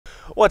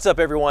What's up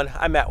everyone?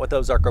 I'm Matt with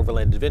Ozark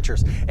Overland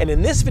Adventures, and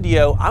in this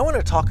video I want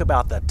to talk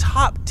about the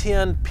top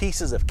 10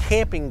 pieces of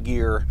camping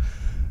gear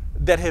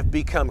that have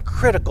become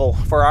critical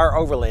for our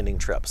overlanding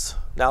trips.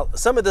 Now,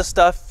 some of this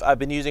stuff I've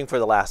been using for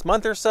the last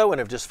month or so and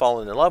have just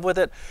fallen in love with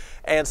it,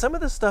 and some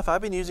of this stuff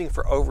I've been using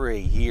for over a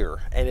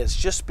year, and it's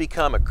just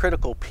become a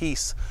critical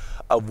piece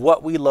of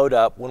what we load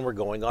up when we're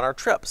going on our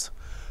trips.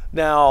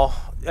 Now,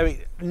 I mean,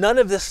 none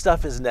of this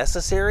stuff is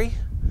necessary.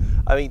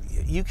 I mean,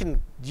 you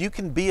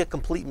can be a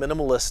complete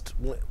minimalist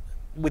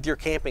with your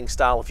camping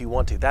style if you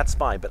want to. That's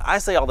fine. But I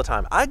say all the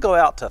time, I go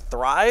out to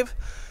thrive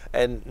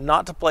and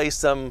not to play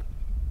some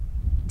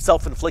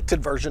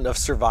self-inflicted version of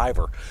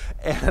Survivor.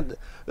 And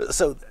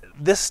so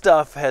this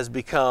stuff has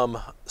become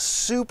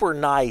super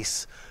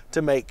nice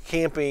to make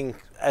camping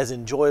as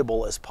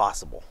enjoyable as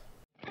possible.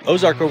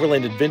 Ozark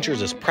Overland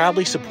Adventures is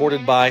proudly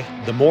supported by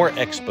the More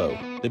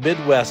Expo, the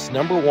Midwest's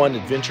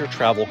 #1 adventure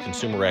travel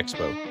consumer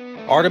expo.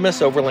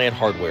 Artemis Overland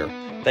Hardware.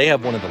 They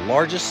have one of the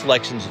largest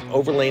selections of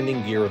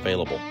overlanding gear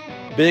available.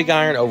 Big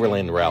Iron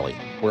Overland Rally,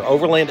 where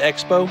Overland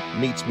Expo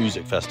meets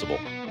Music Festival.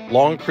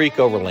 Long Creek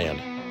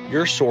Overland,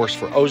 your source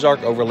for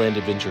Ozark Overland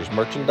Adventures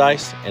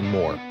merchandise and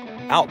more.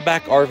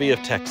 Outback RV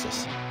of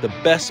Texas, the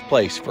best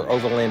place for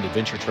overland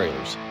adventure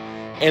trailers.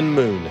 And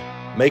Moon,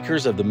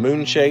 makers of the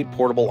Moonshade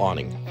portable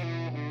awning.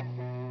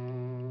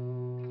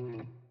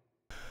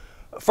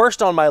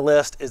 First on my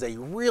list is a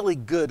really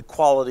good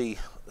quality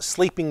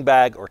sleeping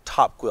bag or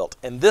top quilt,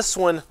 and this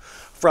one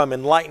from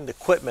Enlightened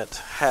Equipment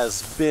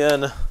has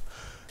been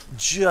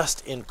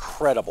just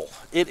incredible.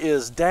 It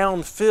is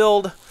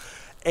down-filled,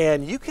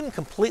 and you can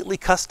completely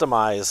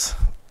customize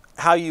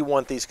how you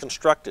want these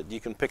constructed. You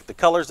can pick the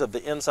colors of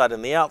the inside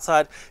and the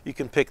outside. You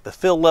can pick the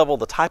fill level,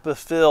 the type of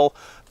fill,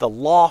 the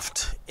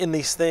loft in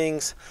these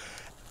things.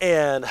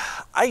 And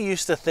I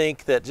used to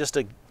think that just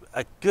a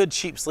good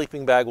cheap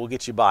sleeping bag will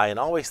get you by, and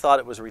always thought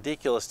it was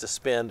ridiculous to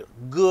spend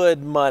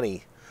good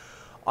money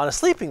on a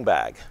sleeping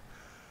bag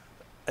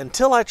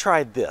until I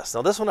tried this.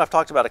 Now, this one I've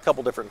talked about a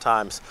couple different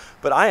times,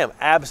 but I am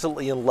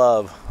absolutely in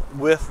love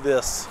with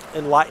this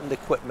Enlightened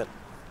Equipment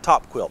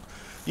top quilt.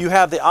 You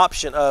have the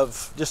option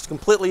of just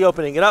completely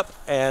opening it up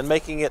and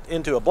making it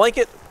into a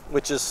blanket,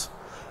 which is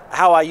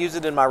how I use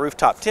it in my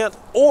rooftop tent,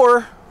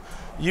 or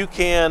you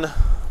can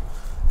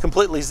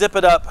completely zip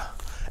it up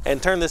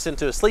and turn this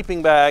into a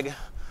sleeping bag,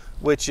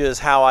 which is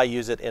how I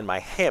use it in my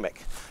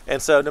hammock.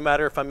 And so no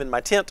matter if I'm in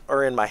my tent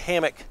or in my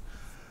hammock,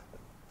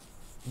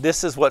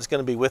 this is what's going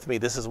to be with me.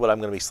 This is what I'm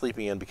going to be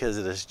sleeping in, because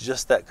it is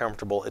just that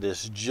comfortable. It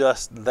is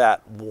just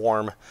that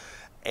warm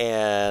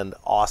and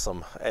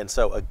awesome. And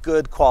so a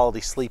good quality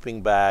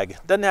sleeping bag.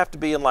 Doesn't have to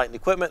be Enlightened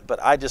Equipment, but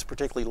I just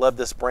particularly love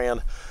this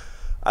brand.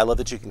 I love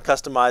that you can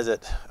customize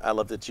it. I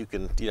love that you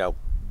can,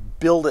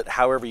 build it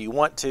however you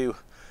want to.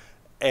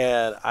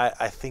 And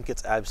I think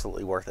it's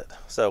absolutely worth it.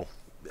 So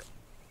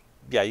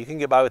yeah, you can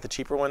get by with the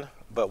cheaper one,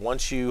 but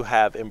once you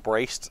have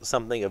embraced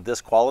something of this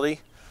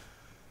quality,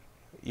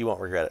 you won't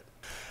regret it.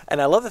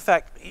 And I love the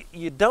fact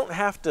you don't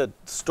have to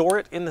store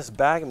it in this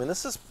bag. I mean,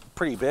 this is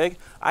pretty big.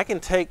 I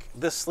can take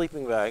this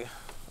sleeping bag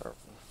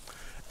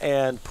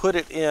and put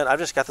it in. I've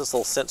just got this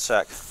little cinch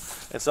sack,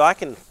 and so I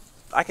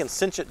can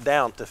cinch it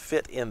down to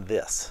fit in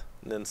this.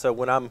 And then so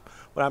when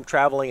I'm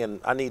traveling and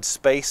I need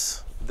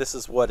space, this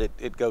is what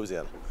it goes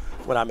in.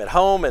 When I'm at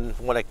home and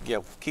when I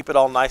keep it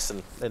all nice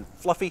and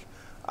fluffy,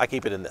 I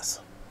keep it in this.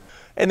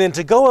 And then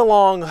to go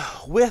along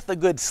with a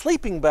good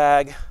sleeping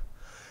bag,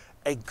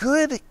 a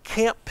good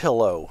camp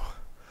pillow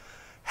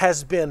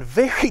has been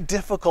very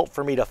difficult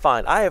for me to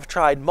find. I have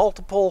tried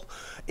multiple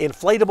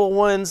inflatable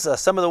ones,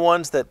 some of the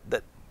ones that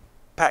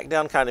pack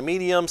down kind of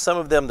medium, some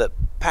of them that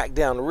pack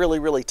down really,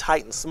 really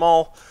tight and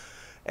small,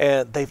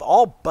 and they've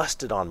all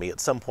busted on me at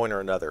some point or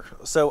another.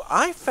 So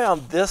I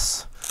found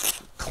this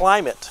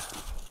Climate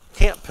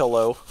camp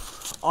pillow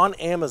on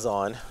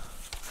Amazon,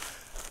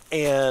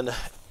 and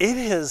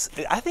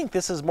I think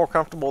this is more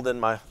comfortable than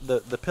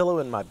the pillow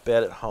in my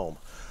bed at home.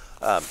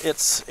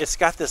 It's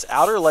got this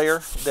outer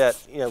layer that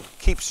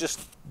keeps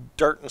just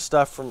dirt and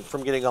stuff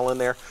from getting all in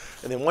there,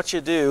 and then what you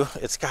do,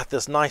 it's got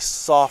this nice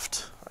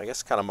soft, I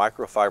guess kind of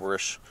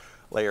microfiber-ish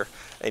layer,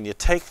 and you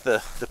take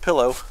the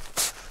pillow,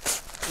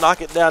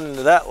 knock it down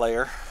into that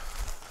layer,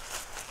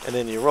 and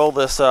then you roll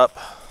this up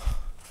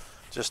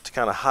just to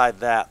kind of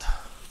hide that,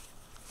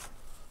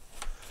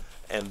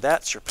 and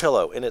that's your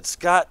pillow. And it's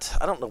got,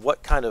 I don't know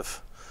what kind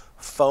of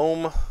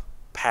foam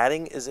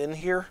padding is in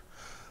here.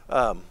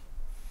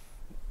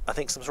 I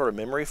think some sort of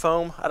memory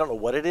foam. I don't know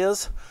what it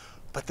is,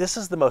 but this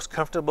is the most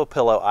comfortable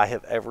pillow I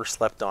have ever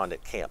slept on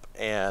at camp,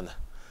 and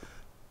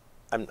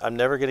I'm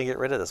never going to get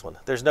rid of this one.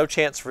 There's no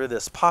chance for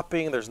this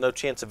popping. There's no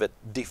chance of it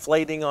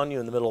deflating on you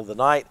in the middle of the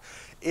night.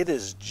 It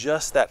is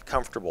just that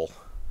comfortable,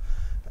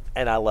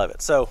 and I love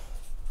it. So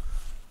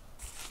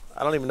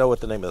I don't even know what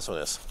the name of this one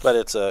is, but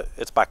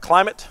it's by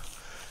Climate,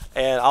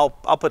 and I'll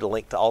put a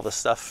link to all this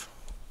stuff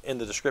in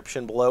the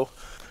description below.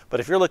 But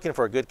if you're looking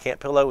for a good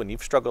camp pillow and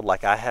you've struggled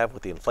like I have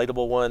with the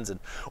inflatable ones,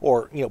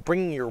 or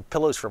bringing your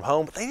pillows from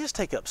home, they just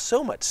take up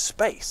so much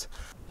space.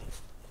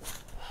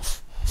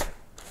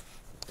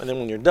 And then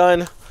when you're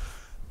done,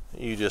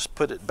 you just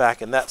put it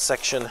back in that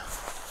section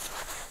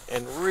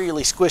and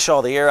really squish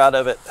all the air out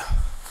of it.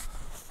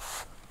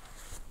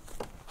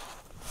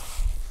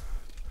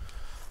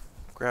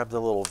 Grab the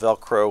little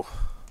Velcro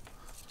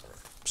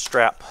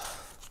strap.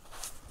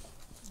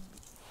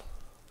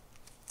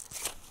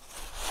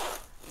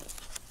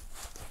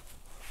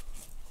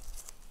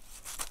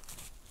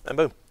 And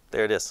boom,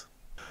 there it is.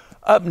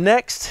 Up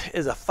next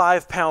is a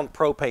 5-pound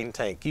propane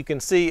tank. You can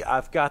see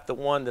I've got the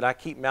one that I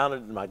keep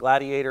mounted in my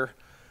Gladiator.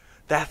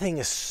 That thing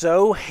is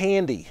so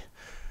handy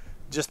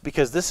just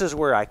because this is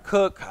where I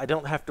cook. I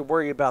don't have to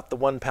worry about the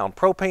 1-pound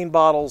propane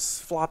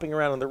bottles flopping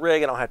around in the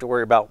rig. I don't have to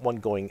worry about one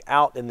going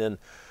out and then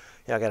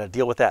I got to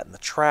deal with that in the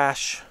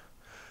trash.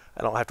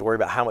 I don't have to worry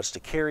about how much to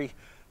carry.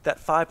 That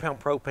 5-pound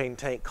propane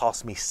tank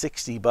cost me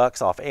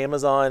 $60 off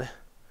Amazon,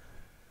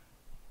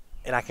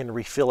 and I can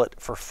refill it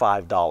for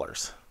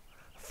 $5.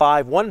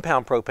 5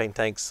 1-pound propane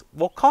tanks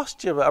will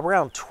cost you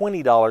around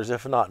 $20,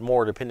 if not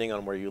more, depending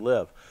on where you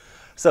live.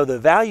 So the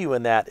value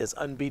in that is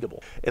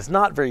unbeatable. It's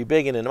not very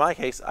big, and in my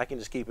case, I can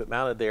just keep it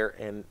mounted there,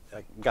 and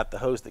I got the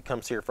hose that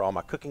comes here for all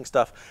my cooking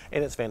stuff,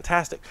 and it's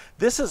fantastic.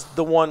 This is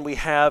the one we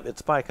have.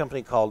 It's by a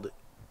company called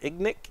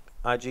Ignik,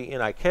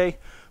 I-G-N-I-K,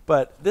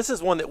 but this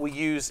is one that we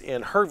use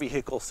in her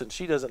vehicle since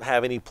she doesn't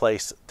have any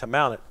place to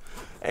mount it.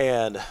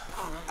 And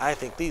I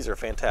think these are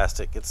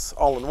fantastic. It's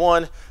all in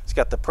one. It's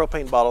got the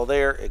propane bottle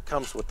there. It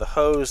comes with the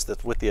hose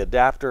that's with the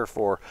adapter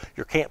for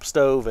your camp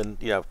stove and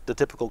the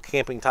typical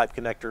camping type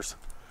connectors.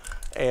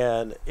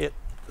 And it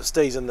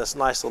stays in this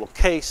nice little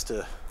case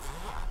to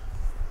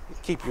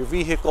keep your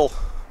vehicle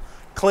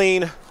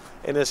clean.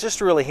 And it's just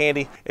really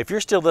handy. If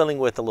you're still dealing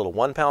with the little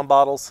 1-pound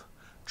bottles,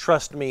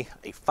 trust me,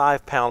 a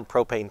 5-pound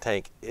propane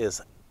tank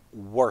is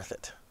worth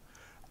it.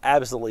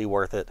 Absolutely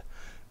worth it.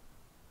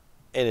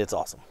 And it's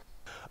awesome.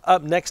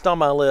 Up next on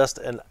my list,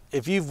 and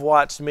if you've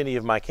watched many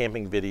of my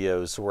camping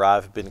videos where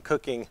I've been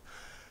cooking,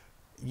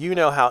 you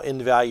know how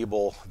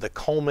invaluable the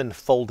Coleman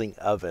folding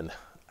oven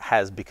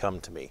has become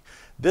to me.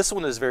 This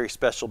one is very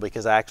special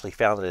because I actually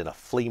found it in a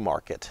flea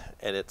market,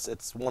 and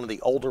it's one of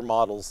the older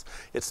models.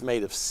 It's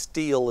made of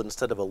steel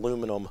instead of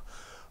aluminum,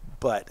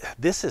 but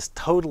this has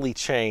totally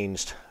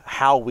changed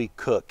how we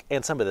cook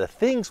and some of the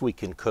things we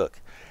can cook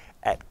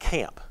at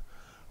camp.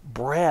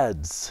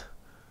 Breads,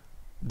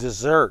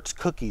 desserts,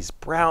 cookies,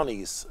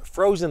 brownies,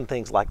 frozen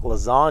things like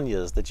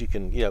lasagnas that you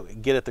can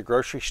get at the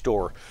grocery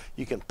store.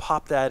 You can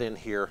pop that in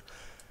here,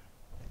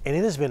 and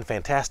it has been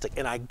fantastic.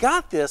 And I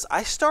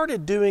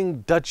started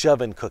doing Dutch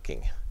oven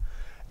cooking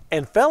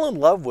and fell in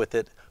love with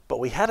it, but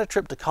we had a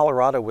trip to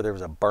Colorado where there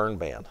was a burn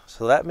ban.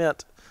 So that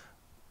meant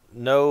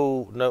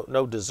no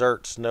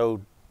desserts,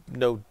 no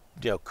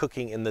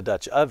cooking in the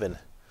Dutch oven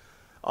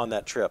on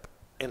that trip.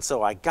 And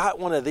so I got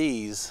one of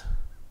these,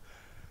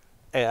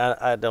 and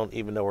I don't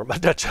even know where my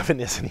Dutch oven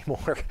is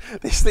anymore.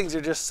 These things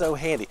are just so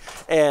handy.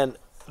 And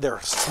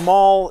they're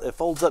small. It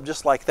folds up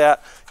just like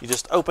that. You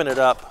just open it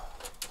up,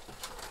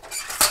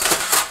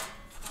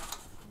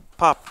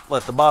 pop,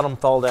 let the bottom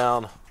fall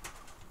down,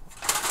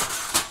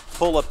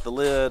 pull up the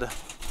lid,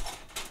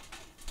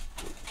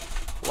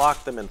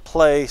 lock them in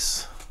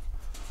place.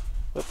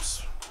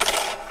 Whoops,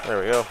 there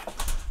we go.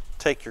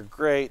 Take your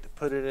grate,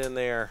 put it in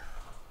there.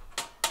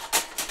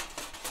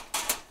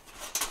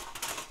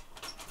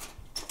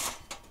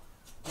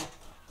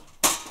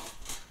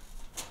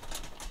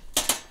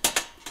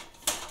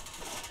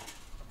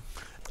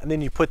 And then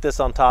you put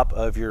this on top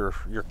of your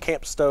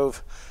camp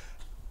stove,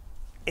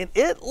 and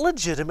it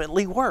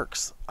legitimately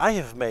works. I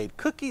have made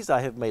cookies,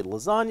 I have made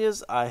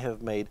lasagnas, I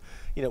have made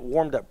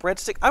warmed up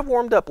breadsticks. I've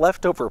warmed up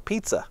leftover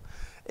pizza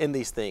in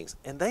these things,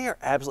 and they are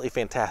absolutely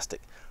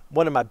fantastic.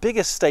 One of my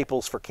biggest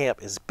staples for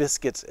camp is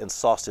biscuits and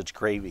sausage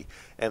gravy,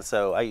 and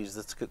so I use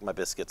this to cook my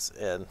biscuits,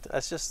 and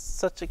that's just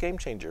such a game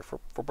changer for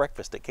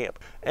breakfast at camp.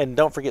 And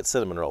don't forget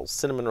cinnamon rolls.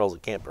 Cinnamon rolls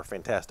at camp are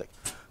fantastic.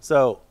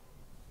 So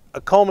a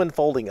Coleman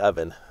folding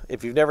oven,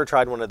 if you've never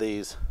tried one of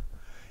these,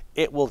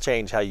 it will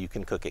change how you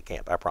can cook at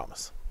camp, I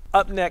promise.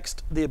 Up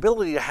next, the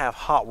ability to have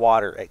hot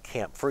water at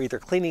camp for either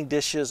cleaning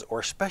dishes or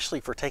especially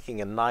for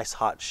taking a nice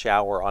hot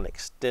shower on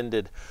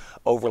extended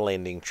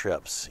overlanding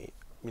trips,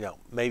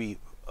 maybe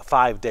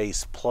 5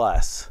 days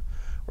plus,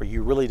 where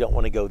you really don't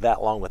want to go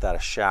that long without a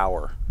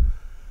shower.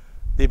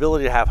 The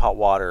ability to have hot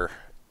water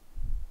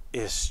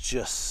is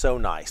just so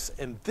nice.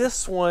 And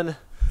this one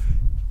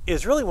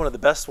is really one of the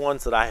best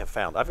ones that I have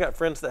found. I've got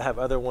friends that have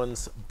other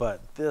ones,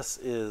 but this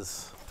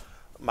is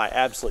my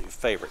absolute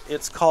favorite.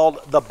 It's called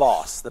the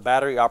Boss, the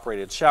battery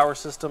operated shower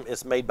system.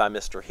 It's made by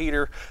Mr.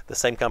 Heater, the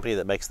same company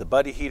that makes the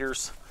Buddy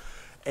heaters.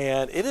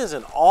 And it is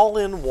an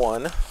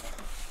all-in-one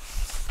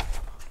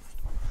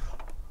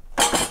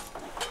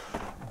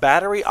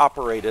battery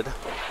operated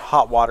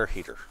hot water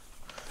heater.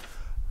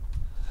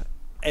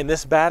 And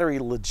this battery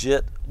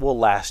legit will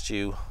last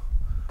you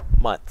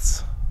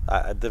months.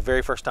 The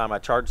very first time I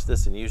charged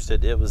this and used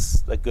it, it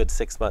was a good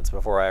 6 months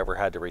before I ever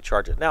had to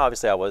recharge it. Now,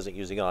 obviously, I wasn't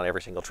using it on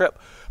every single trip,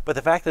 but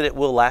the fact that it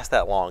will last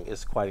that long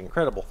is quite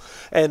incredible.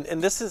 And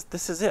this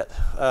is it.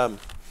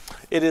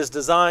 It is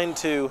designed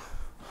to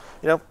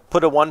you know,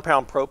 put a 1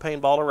 pound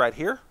propane bottle right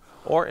here.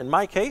 Or in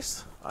my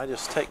case, I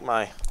just take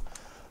my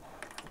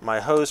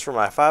hose from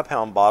my 5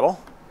 pound bottle.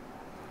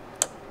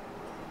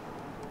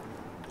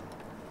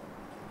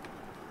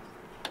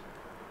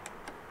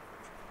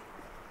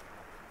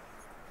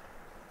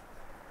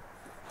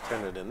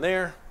 Turn it in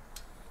there.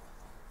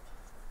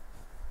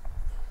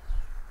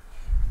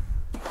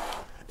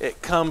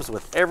 It comes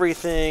with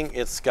everything.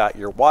 It's got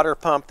your water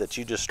pump that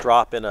you just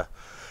drop in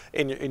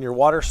your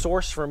water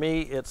source. For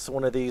me, it's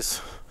one of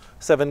these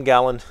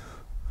 7-gallon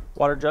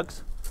water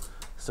jugs.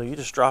 So you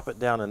just drop it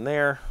down in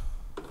there.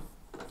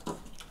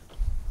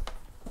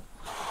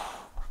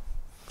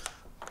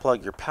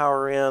 Plug your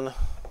power in.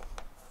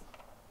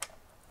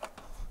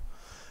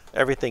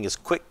 Everything is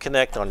quick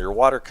connect on your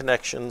water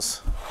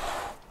connections.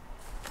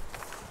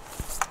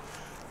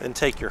 Then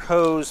take your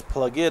hose,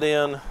 plug it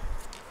in.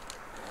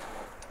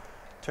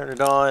 Turn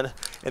it on,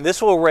 and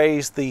this will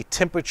raise the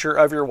temperature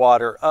of your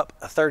water up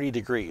 30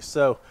 degrees.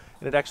 So,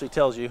 and it actually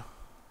tells you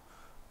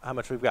how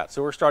much we've got.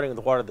 So we're starting with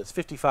the water that's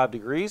 55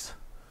 degrees.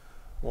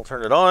 We'll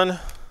turn it on.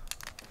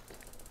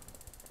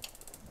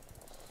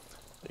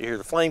 You hear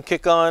the flame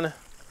kick on.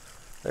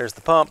 There's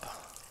the pump.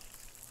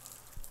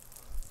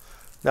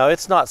 Now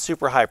it's not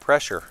super high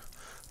pressure,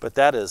 but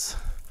that is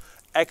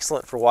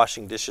excellent for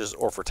washing dishes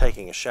or for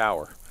taking a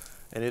shower.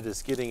 And it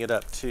is getting it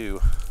up to,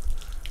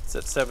 it's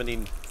at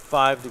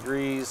 75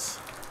 degrees.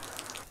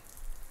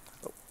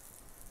 Oh,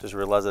 just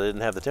realized I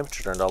didn't have the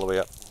temperature turned all the way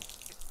up.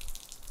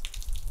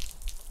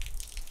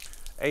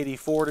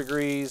 84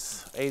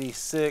 degrees,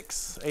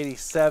 86,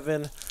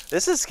 87.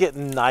 This is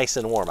getting nice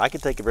and warm. I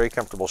could take a very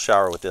comfortable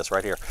shower with this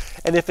right here.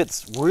 And if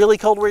it's really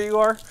cold where you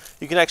are,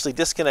 you can actually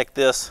disconnect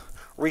this,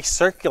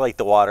 recirculate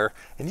the water,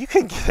 and you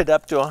can get it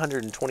up to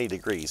 120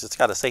 degrees. It's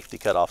got a safety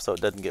cutoff, so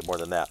it doesn't get more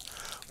than that.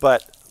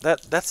 But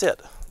that's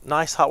it.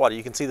 Nice hot water.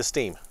 You can see the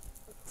steam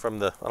from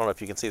the, I don't know if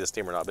you can see the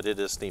steam or not, but it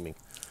is steaming.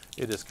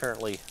 It is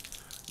currently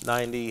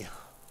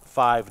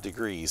 95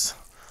 degrees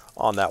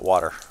on that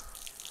water,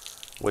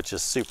 which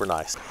is super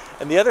nice.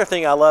 And the other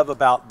thing I love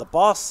about the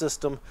Boss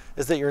system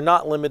is that you're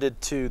not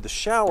limited to the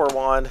shower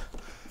wand.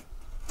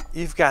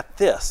 You've got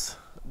this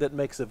that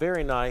makes a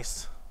very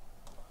nice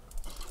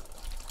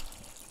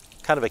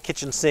kind of a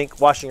kitchen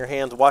sink, washing your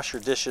hands, wash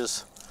your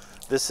dishes.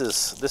 This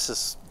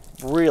is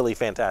really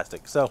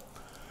fantastic. So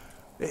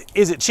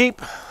is it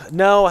cheap?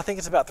 No, I think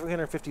it's about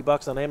 350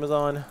 bucks on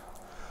Amazon,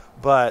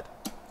 but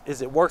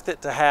is it worth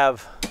it to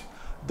have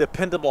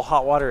dependable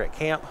hot water at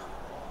camp?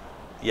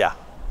 Yeah.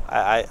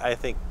 I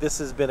think this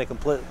has been a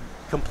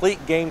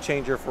complete game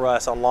changer for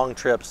us on long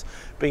trips,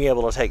 being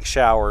able to take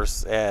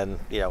showers and,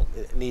 you know,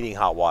 needing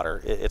hot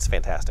water. It's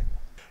fantastic.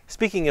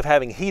 Speaking of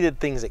having heated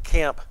things at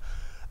camp,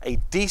 a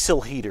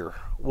diesel heater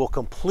will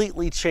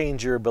completely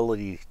change your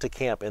ability to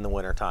camp in the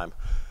wintertime.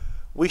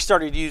 We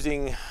started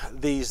using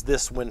these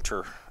this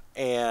winter,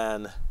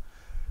 and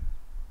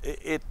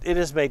it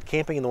has made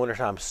camping in the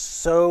wintertime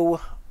so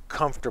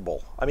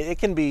comfortable. I mean, it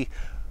can be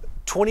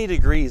 20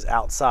 degrees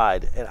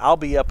outside and I'll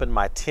be up in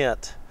my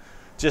tent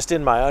just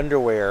in my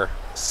underwear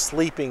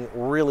sleeping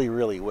really,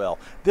 really well.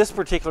 This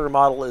particular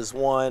model is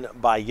one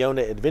by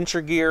Yona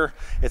Adventure Gear.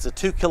 It's a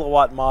 2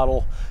 kilowatt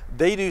model.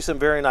 They do some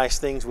very nice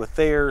things with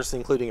theirs,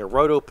 including a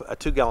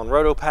 2-gallon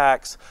roto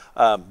packs.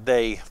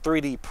 They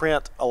 3D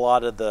print a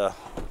lot of the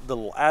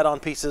little add-on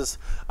pieces.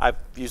 I've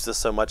used this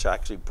so much I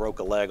actually broke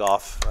a leg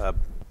off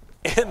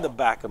in the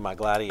back of my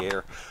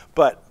Gladiator.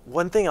 But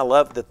one thing I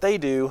love that they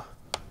do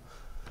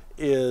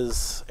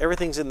is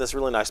everything's in this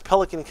really nice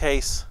Pelican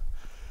case,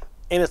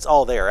 and it's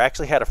all there. I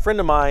actually had a friend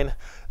of mine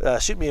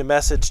shoot me a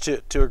message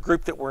to a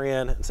group that we're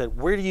in and said,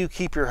 where do you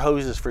keep your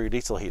hoses for your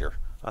diesel heater?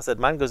 I said,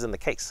 mine goes in the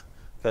case,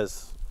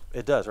 because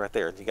it does right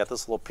there. You got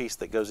this little piece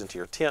that goes into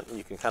your tent and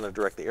you can kind of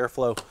direct the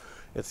airflow.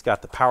 It's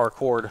got the power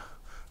cord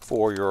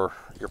for your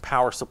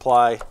power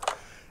supply.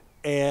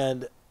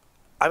 And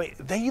I mean,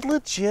 they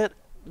legit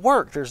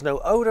work. There's no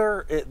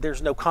odor,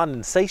 there's no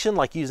condensation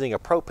like using a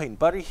propane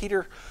butter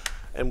heater.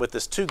 And with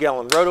this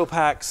 2-gallon roto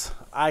packs,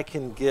 I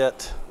can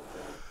get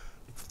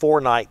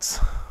 4 nights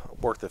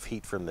worth of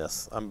heat from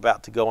this. I'm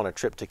about to go on a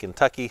trip to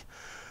Kentucky.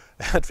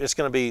 It's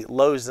going to be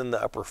lows in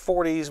the upper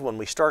 40s when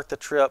we start the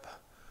trip,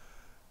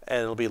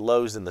 and it'll be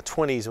lows in the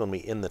 20s when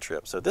we end the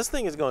trip. So this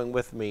thing is going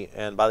with me,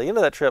 and by the end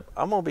of that trip,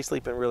 I'm going to be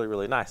sleeping really,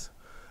 really nice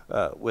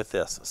with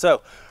this.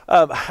 So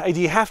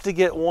do you have to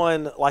get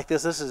one like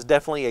this? This is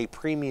definitely a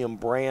premium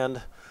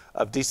brand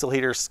of diesel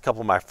heaters. A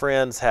couple of my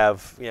friends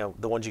have, you know,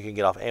 the ones you can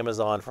get off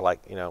Amazon for like,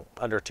 you know,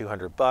 under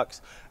 200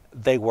 bucks.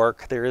 They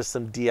work. There is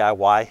some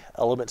DIY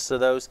elements to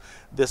those.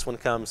 This one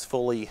comes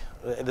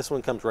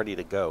ready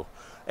to go,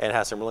 and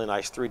has some really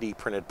nice 3D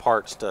printed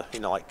parts to, you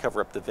know, like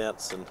cover up the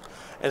vents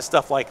and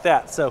stuff like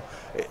that. So,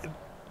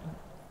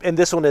 and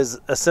this one is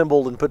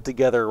assembled and put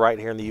together right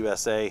here in the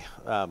USA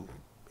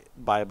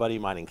by a buddy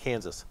of mine in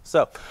Kansas.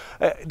 So,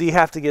 do you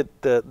have to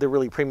get the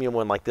really premium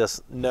one like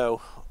this?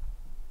 No,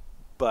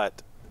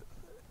 but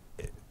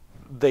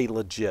they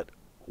legit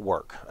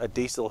work. A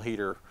diesel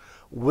heater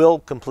will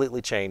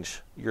completely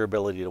change your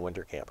ability to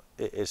winter camp.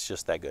 It's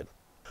just that good.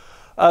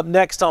 Up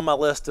next on my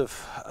list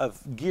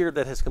of gear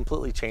that has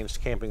completely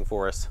changed camping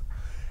for us,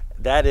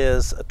 that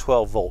is a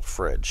 12-volt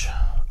fridge.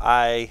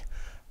 I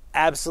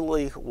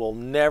absolutely will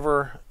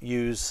never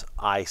use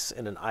ice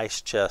in an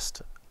ice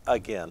chest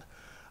again.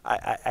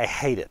 I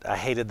hate it. I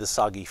hated the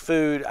soggy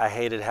food. I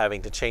hated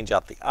having to change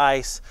out the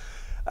ice.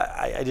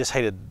 I just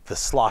hated the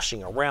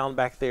sloshing around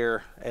back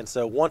there. And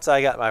so once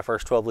I got my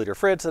first 12-liter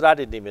fridge that I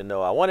didn't even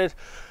know I wanted,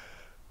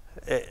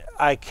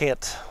 I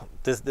can't,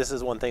 this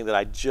is one thing that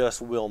I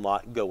just will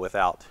not go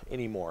without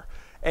anymore.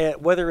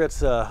 And whether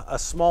it's a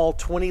small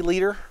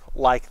 20-liter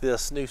like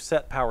this new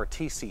Set Power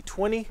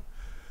TC20,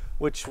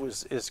 which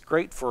is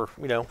great for,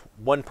 you know,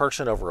 one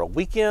person over a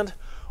weekend,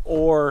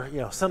 or, you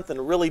know, something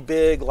really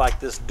big like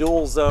this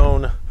dual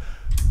zone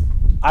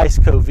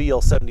Iceco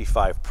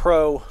VL75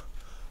 Pro.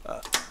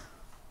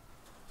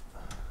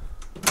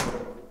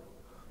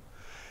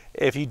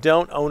 If you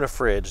don't own a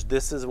fridge,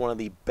 this is one of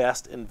the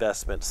best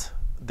investments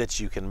that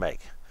you can make.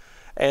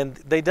 And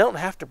they don't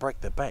have to break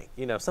the bank.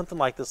 You know, something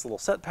like this little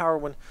Set Power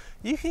one,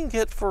 you can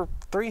get for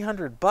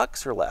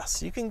 $300 or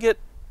less. You can get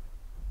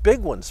big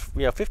ones,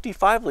 you know,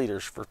 55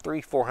 liters for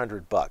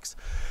 $300-400.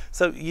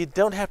 So you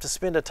don't have to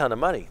spend a ton of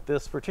money.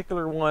 This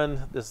particular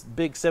one, this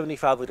big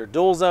 75-liter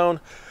dual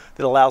zone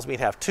that allows me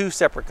to have 2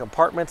 separate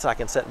compartments. I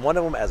can set one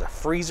of them as a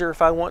freezer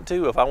if I want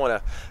to. If I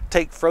want to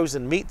take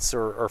frozen meats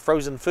or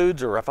frozen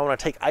foods, or if I want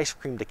to take ice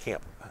cream to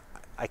camp,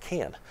 I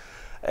can.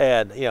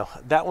 And, you know,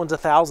 that one's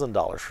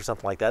 $1,000 for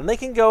something like that. And they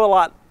can go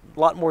a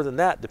lot more than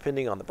that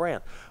depending on the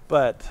brand.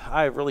 But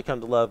I've really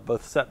come to love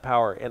both Set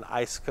Power and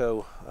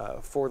Iceco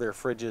for their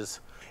fridges.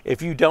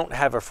 If you don't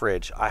have a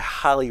fridge, I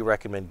highly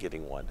recommend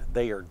getting one.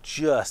 They are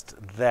just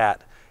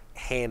that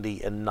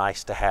handy and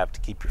nice to have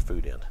to keep your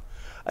food in.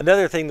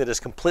 Another thing that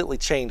has completely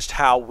changed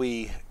how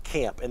we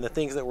camp and the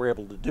things that we're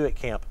able to do at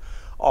camp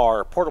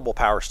are portable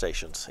power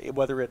stations.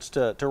 Whether it's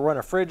to run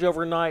a fridge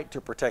overnight,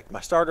 to protect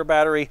my starter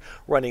battery,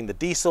 running the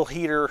diesel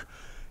heater,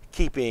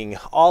 keeping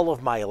all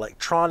of my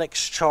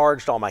electronics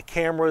charged, all my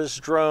cameras,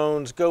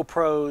 drones,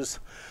 GoPros,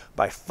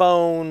 my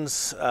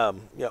phones,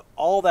 you know,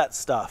 all that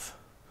stuff.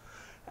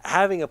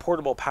 Having a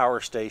portable power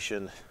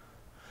station,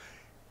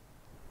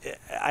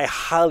 I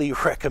highly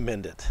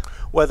recommend it.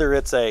 Whether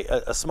it's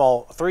a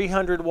small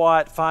 300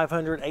 watt,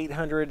 500,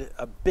 800,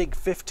 a big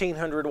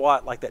 1500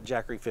 watt like that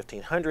Jackery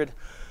 1500,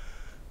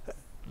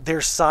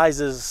 there's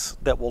sizes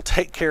that will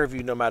take care of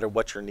you no matter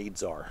what your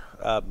needs are.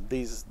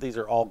 These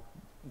are all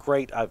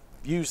great. I've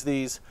used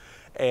these,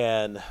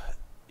 and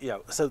you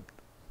know, so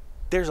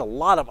there's a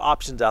lot of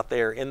options out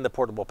there in the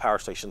portable power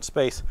station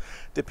space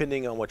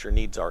depending on what your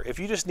needs are. If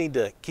you just need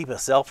to keep a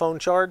cell phone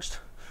charged,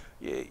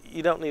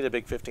 you don't need a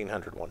big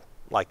 1500 one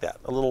like that.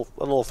 A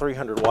little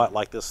 300 watt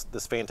like this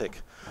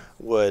Fantic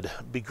would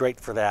be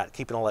great for that,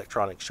 keeping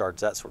electronics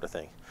charged, that sort of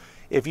thing.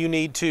 If you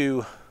need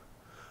to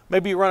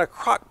maybe run a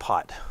crock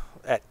pot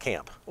at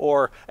camp,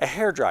 or a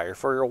hairdryer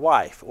for your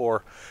wife,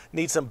 or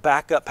need some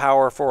backup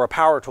power for a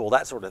power tool,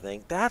 that sort of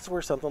thing, that's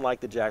where something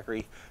like the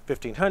Jackery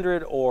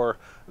 1500 or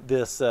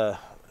this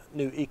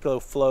new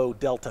EcoFlow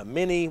Delta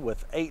Mini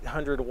with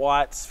 800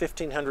 watts,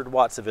 1500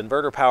 watts of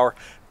inverter power,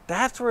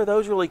 that's where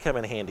those really come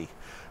in handy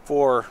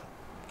for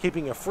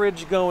keeping a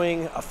fridge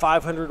going. A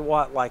 500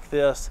 watt like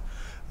this,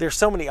 there's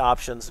so many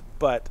options,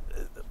 but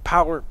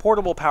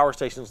portable power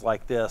stations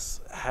like this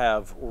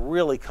have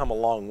really come a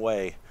long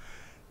way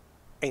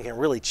and can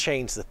really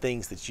change the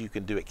things that you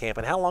can do at camp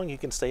and how long you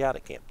can stay out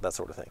at camp, that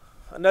sort of thing.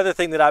 Another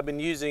thing that I've been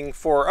using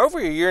for over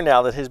a year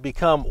now that has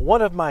become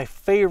one of my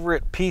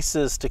favorite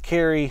pieces to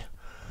carry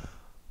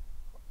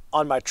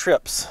on my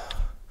trips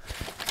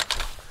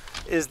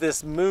is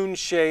this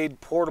Moonshade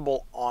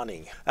portable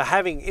awning.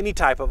 Having any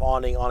type of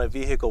awning on a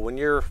vehicle when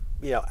you're,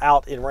 you know,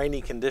 out in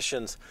rainy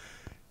conditions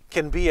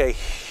can be a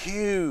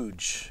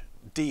huge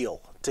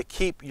deal to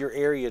keep your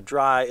area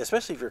dry,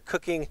 especially if you're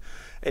cooking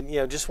and, you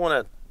know, just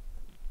want to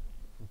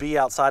be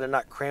outside and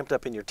not cramped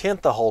up in your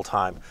tent the whole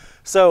time.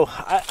 So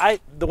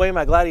the way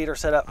my Gladiator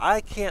set up, I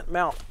can't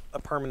mount a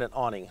permanent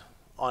awning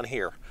on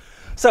here.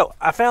 So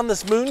I found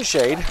this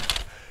Moonshade,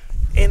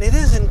 and it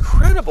is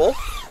incredible.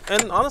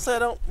 And honestly, I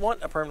don't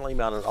want a permanently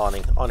mounted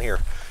awning on here.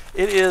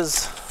 It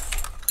is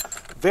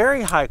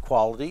very high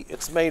quality.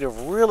 It's made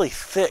of really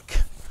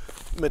thick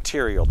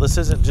material. This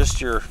isn't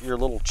just your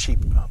little cheap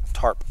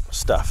tarp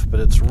stuff, but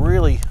it's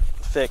really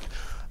thick.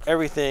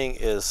 Everything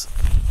is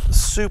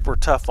super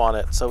tough on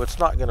it, so it's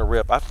not going to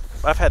rip.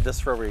 I've had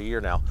this for over a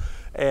year now,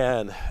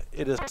 and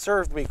it has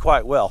served me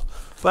quite well.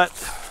 But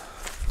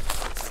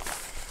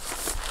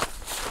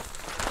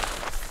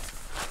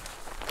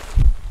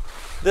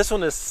this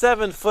one is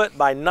 7 foot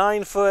by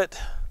 9 foot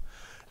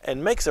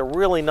and makes a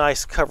really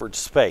nice covered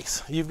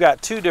space. You've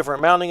got 2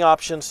 different mounting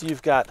options.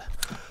 You've got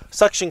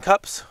suction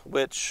cups,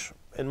 which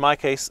in my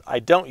case I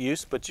don't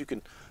use, but you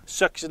can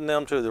suction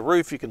them to the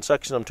roof, you can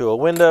suction them to a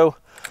window.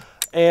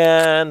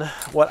 And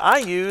what I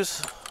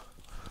use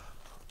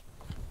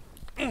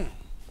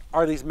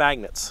are these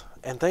magnets,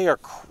 and they are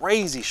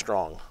crazy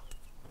strong.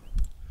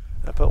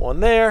 I put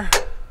one there,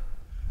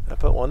 I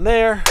put one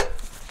there.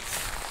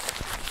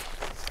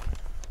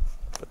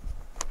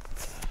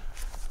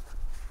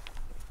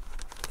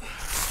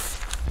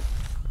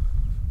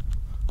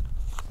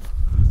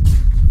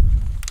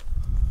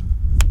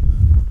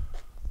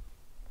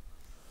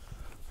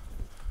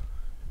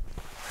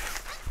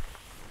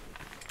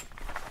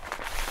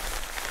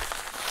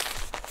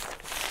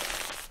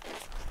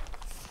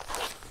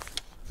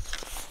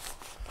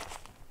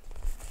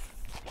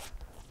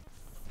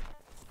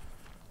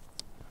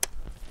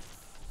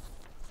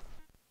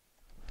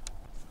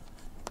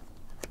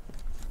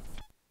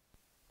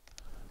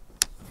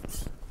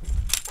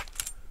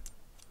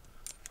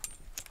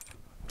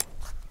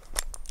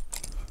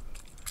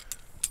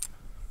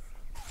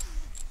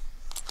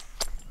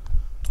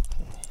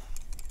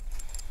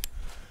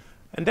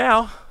 And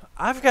now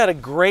I've got a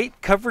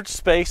great coverage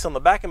space on the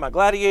back of my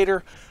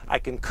Gladiator. I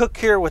can cook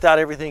here without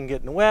everything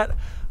getting wet.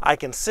 I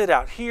can sit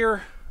out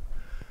here,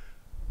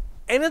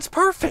 and it's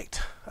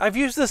perfect. I've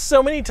used this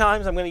so many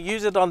times. I'm going to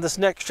use it on this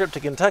next trip to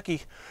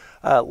Kentucky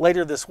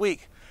later this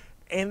week.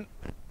 And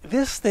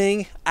this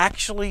thing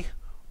actually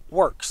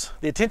works.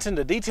 The attention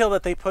to detail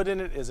that they put in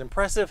it is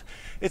impressive.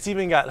 It's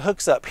even got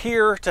hooks up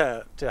here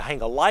to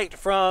hang a light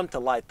from, to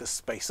light this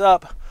space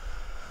up.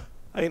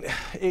 I mean,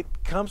 it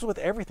comes with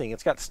everything.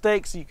 It's got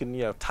stakes, you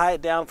can tie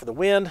it down for the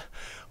wind.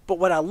 But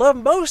what I love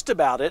most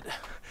about it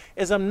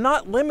is I'm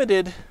not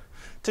limited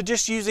to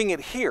just using it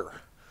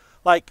here.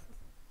 Like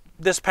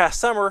this past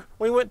summer,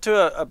 we went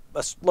to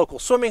a local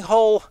swimming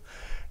hole,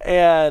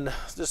 and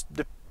just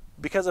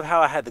because of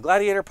how I had the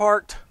Gladiator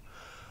parked,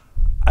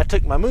 I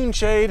took my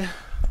moonshade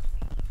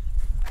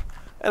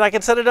and I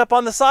can set it up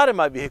on the side of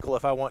my vehicle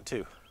if I want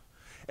to.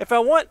 If I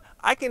want,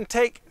 I can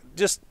take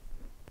just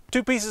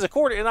 2 pieces of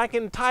cord and I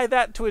can tie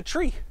that to a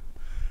tree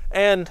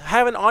and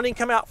have an awning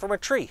come out from a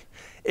tree.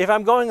 If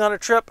I'm going on a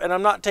trip and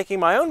I'm not taking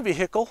my own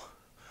vehicle,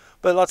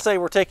 but let's say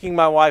we're taking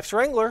my wife's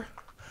Wrangler,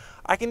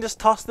 I can just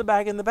toss the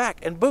bag in the back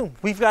and boom,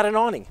 we've got an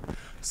awning.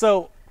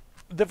 So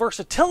the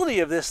versatility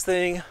of this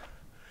thing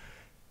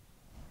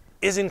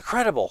is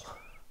incredible.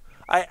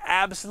 I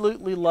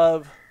absolutely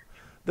love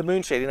the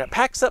moonshade, and it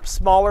packs up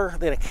smaller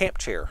than a camp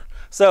chair.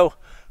 So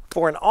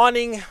for an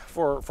awning,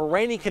 for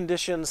rainy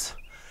conditions,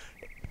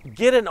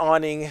 get an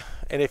awning.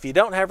 And if you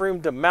don't have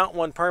room to mount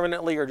one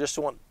permanently, or just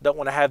don't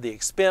want to have the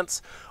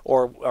expense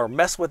or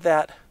mess with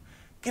that,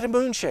 get a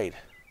moonshade.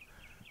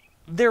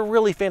 They're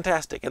really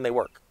fantastic and they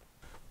work.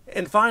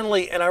 And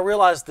finally, and I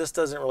realize this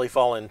doesn't really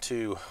fall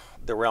into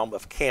the realm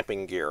of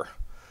camping gear,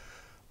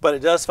 but it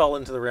does fall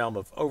into the realm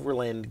of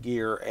overland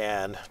gear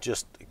and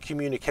just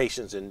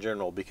communications in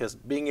general, because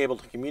being able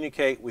to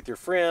communicate with your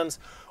friends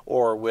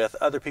or with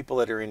other people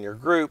that are in your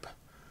group,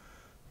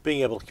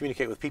 being able to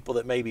communicate with people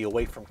that may be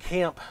away from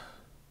camp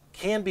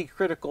can be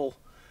critical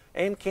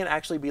and can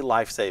actually be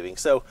life-saving.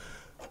 So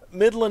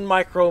Midland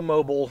Micro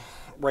Mobile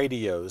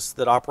radios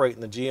that operate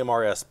in the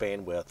GMRS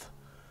bandwidth,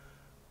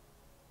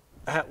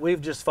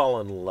 we've just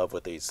fallen in love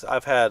with these.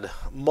 I've had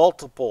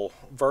multiple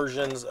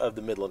versions of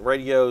the Midland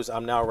radios.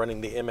 I'm now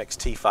running the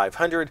MXT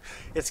 500.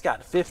 It's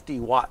got 50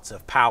 watts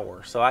of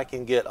power, so I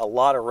can get a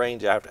lot of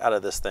range out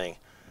of this thing.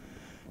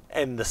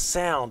 And the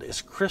sound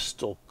is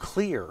crystal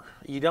clear.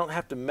 You don't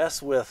have to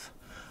mess with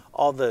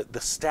all the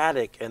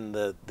static and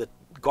the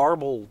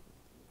garbled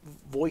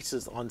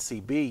voices on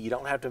CB. You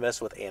don't have to mess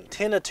with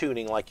antenna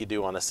tuning like you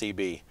do on a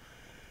CB.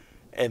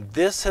 And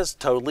this has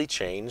totally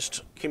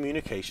changed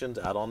communications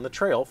out on the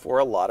trail for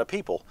a lot of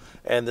people.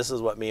 And this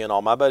is what me and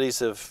all my buddies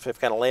have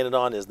kind of landed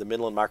on, is the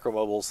Midland Micro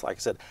Mobiles. Like I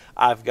said,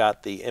 I've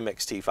got the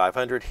MXT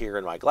 500 here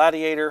in my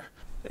Gladiator.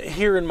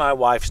 Here in my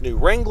wife's new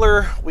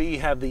Wrangler, we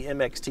have the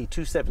MXT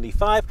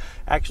 275.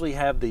 Actually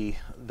have the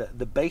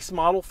base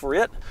model for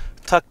it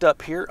tucked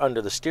up here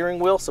under the steering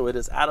wheel, so it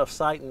is out of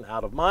sight and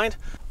out of mind.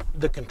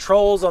 The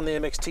controls on the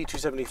MXT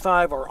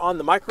 275 are on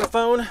the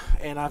microphone,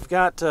 and I've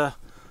got a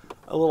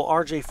little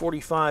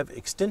RJ45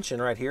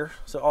 extension right here.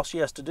 So all she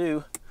has to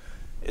do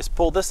is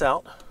pull this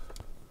out,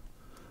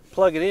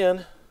 plug it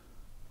in,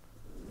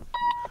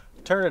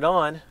 turn it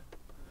on,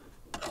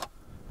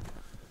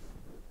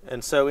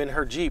 and so in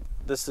her Jeep,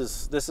 this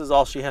is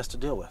all she has to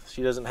deal with.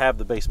 She doesn't have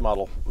the base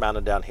model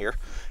mounted down here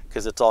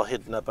because it's all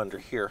hidden up under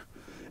here.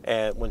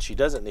 And when she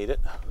doesn't need it,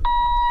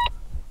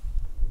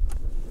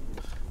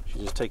 she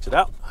just takes it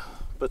out,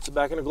 puts it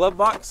back in her glove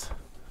box,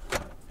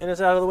 and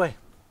it's out of the way.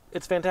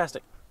 It's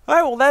fantastic. All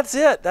right, well, that's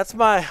it. That's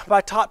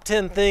my top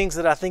 10 things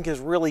that I think has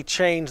really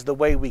changed the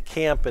way we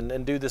camp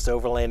and do this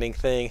overlanding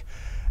thing.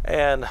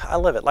 And I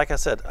love it. Like I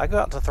said, I go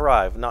out to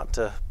thrive, not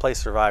to play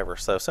survivor.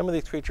 So some of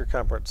these creature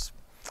comforts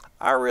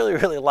I really,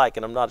 really like,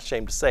 and I'm not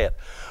ashamed to say it.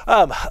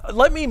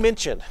 Let me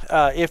mention,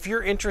 if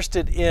you're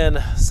interested in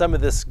some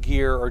of this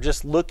gear, or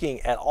just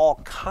looking at all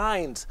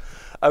kinds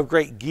of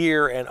great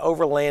gear and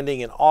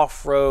overlanding and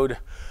off-road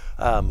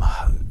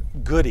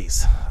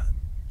goodies,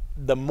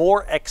 the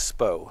More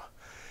Expo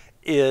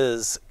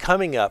is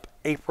coming up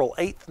April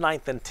 8th,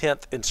 9th, and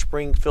 10th in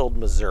Springfield,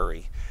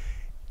 Missouri.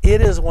 It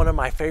is one of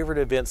my favorite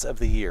events of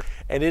the year,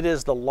 and it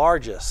is the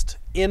largest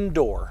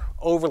indoor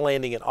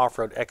overlanding and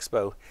off-road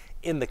expo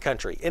in the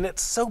country. And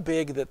it's so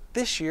big that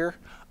this year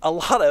a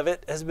lot of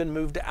it has been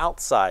moved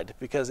outside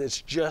because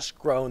it's just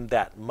grown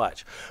that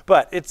much.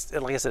 But it's,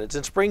 like I said, it's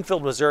in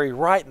Springfield, Missouri,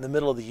 right in the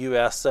middle of the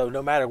US. So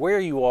no matter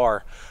where you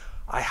are,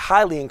 I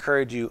highly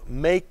encourage you,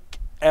 make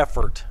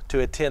effort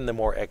to attend the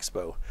More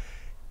Expo.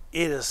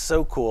 It is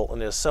so cool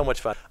and it is so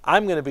much fun.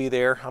 I'm going to be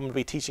there. I'm going to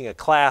be teaching a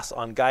class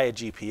on Gaia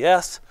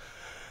GPS.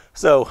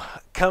 So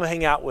come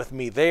hang out with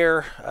me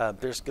there.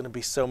 There's going to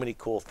be so many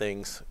cool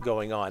things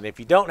going on. If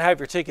you don't have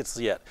your tickets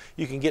yet,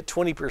 you can get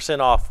 20%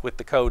 off with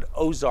the code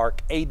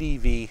Ozark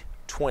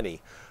ADV20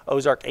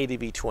 Ozark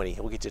ADV 20.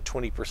 We'll get you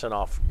 20%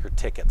 off your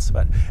tickets.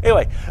 But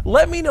anyway,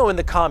 let me know in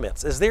the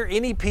comments, is there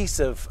any piece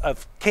of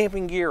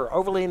camping gear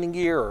or overlanding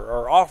gear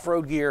or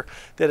off-road gear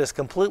that has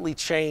completely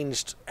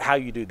changed how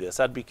you do this?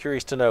 I'd be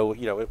curious to know,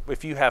 you know,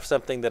 if you have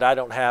something that I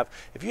don't have,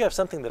 if you have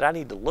something that I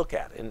need to look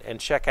at and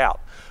check out,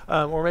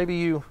 or maybe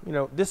you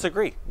know,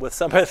 disagree with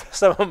some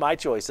of my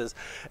choices,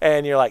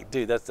 and you're like,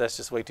 dude, that's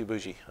just way too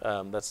bougie.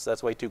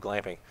 That's way too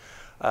glamping.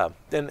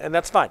 And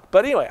that's fine.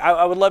 But anyway,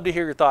 I would love to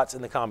hear your thoughts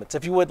in the comments.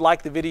 If you would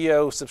like the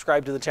video,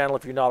 subscribe to the channel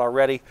if you're not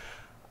already.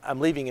 I'm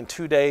leaving in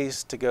 2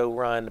 days to go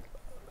run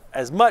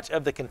as much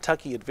of the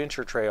Kentucky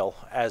Adventure Trail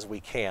as we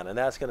can, and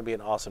that's going to be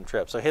an awesome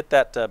trip. So hit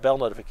that bell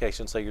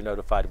notification so you're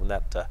notified when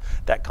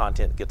that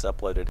content gets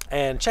uploaded.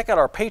 And check out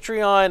our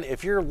Patreon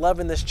if you're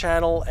loving this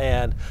channel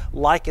and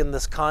liking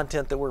this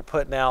content that we're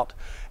putting out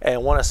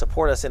and want to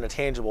support us in a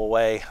tangible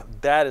way.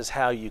 That is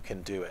how you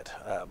can do it.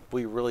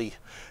 We really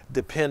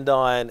depend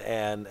on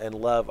and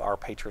love our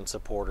patron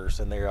supporters,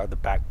 and they are the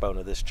backbone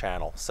of this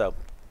channel. So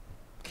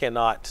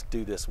cannot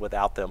do this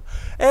without them.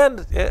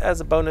 And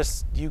as a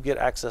bonus, you get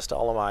access to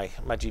all of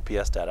my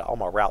GPS data, all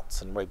my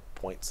routes and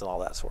waypoints and all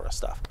that sort of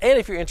stuff. And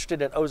if you're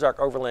interested in Ozark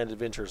Overland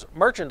Adventures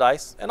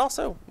merchandise and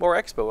also more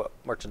Expo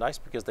merchandise,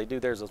 because they do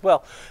theirs as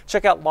well,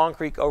 check out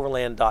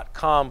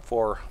longcreekoverland.com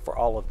for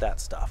all of that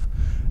stuff.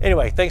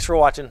 Anyway, thanks for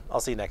watching. I'll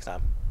see you next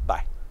time.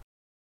 Bye.